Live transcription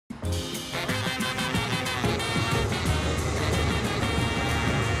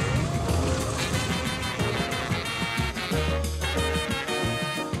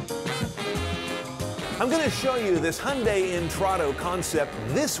I'm going to show you this Hyundai Intrada concept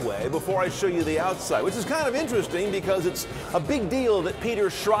this way before I show you the outside, which is kind of interesting because it's a big deal that Peter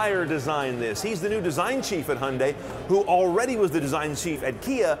Schreier designed this. He's the new design chief at Hyundai, who already was the design chief at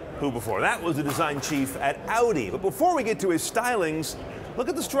Kia, who before that was the design chief at Audi. But before we get to his stylings, look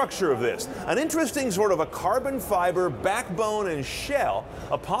at the structure of this. An interesting sort of a carbon fiber backbone and shell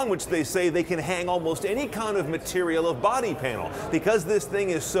upon which they say they can hang almost any kind of material of body panel. Because this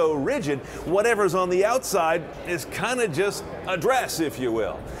thing is so rigid, whatever's on the outside is kind of just a dress, if you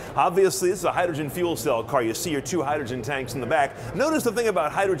will. Obviously, this is a hydrogen fuel cell car. You see your two hydrogen tanks in the back. Notice the thing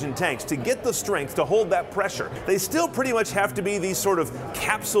about hydrogen tanks, to get the strength to hold that pressure, they still pretty much have to be these sort of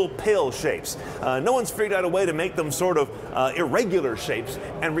capsule pill shapes. No one's figured out a way to make them sort of irregular shapes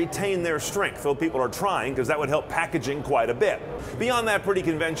and retain their strength, though people are trying because that would help packaging quite a bit. Beyond that, pretty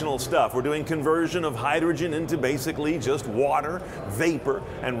conventional stuff. We're doing conversion of hydrogen into basically just water, vapor,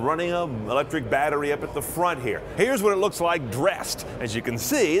 and running an electric battery up at the front here. Here's what it looks like dressed. As you can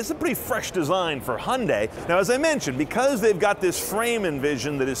see, it's a pretty fresh design for Hyundai. Now, as I mentioned, because they've got this frame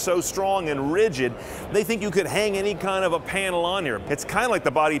envisioned that is so strong and rigid, they think you could hang any kind of a panel on here. It's kind of like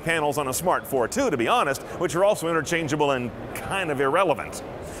the body panels on a Smart 4 too, to be honest, which are also interchangeable and kind of irrelevant.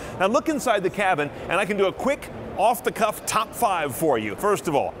 Now look inside the cabin, and I can do a quick off-the-cuff top 5 for you. First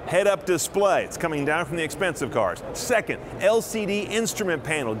of all, head-up display. It's coming down from the expensive cars. Second, LCD instrument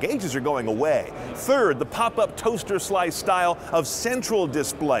panel. Gauges are going away. Third, the pop-up toaster slice style of central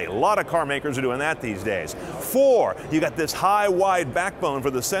display. A lot of car makers are doing that these days. 4, you got this high, wide backbone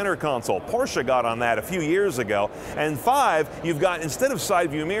for the center console. Porsche got on that a few years ago. And 5, you've got, instead of side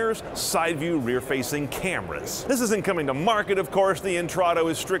view mirrors, side view rear-facing cameras. This isn't coming to market, of course. The Intrada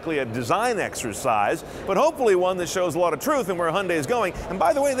is strictly a design exercise, but hopefully one that shows a lot of truth in where Hyundai is going. And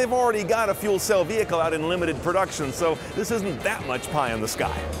by the way, they've already got a fuel cell vehicle out in limited production, so this isn't that much pie in the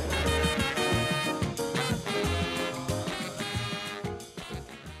sky.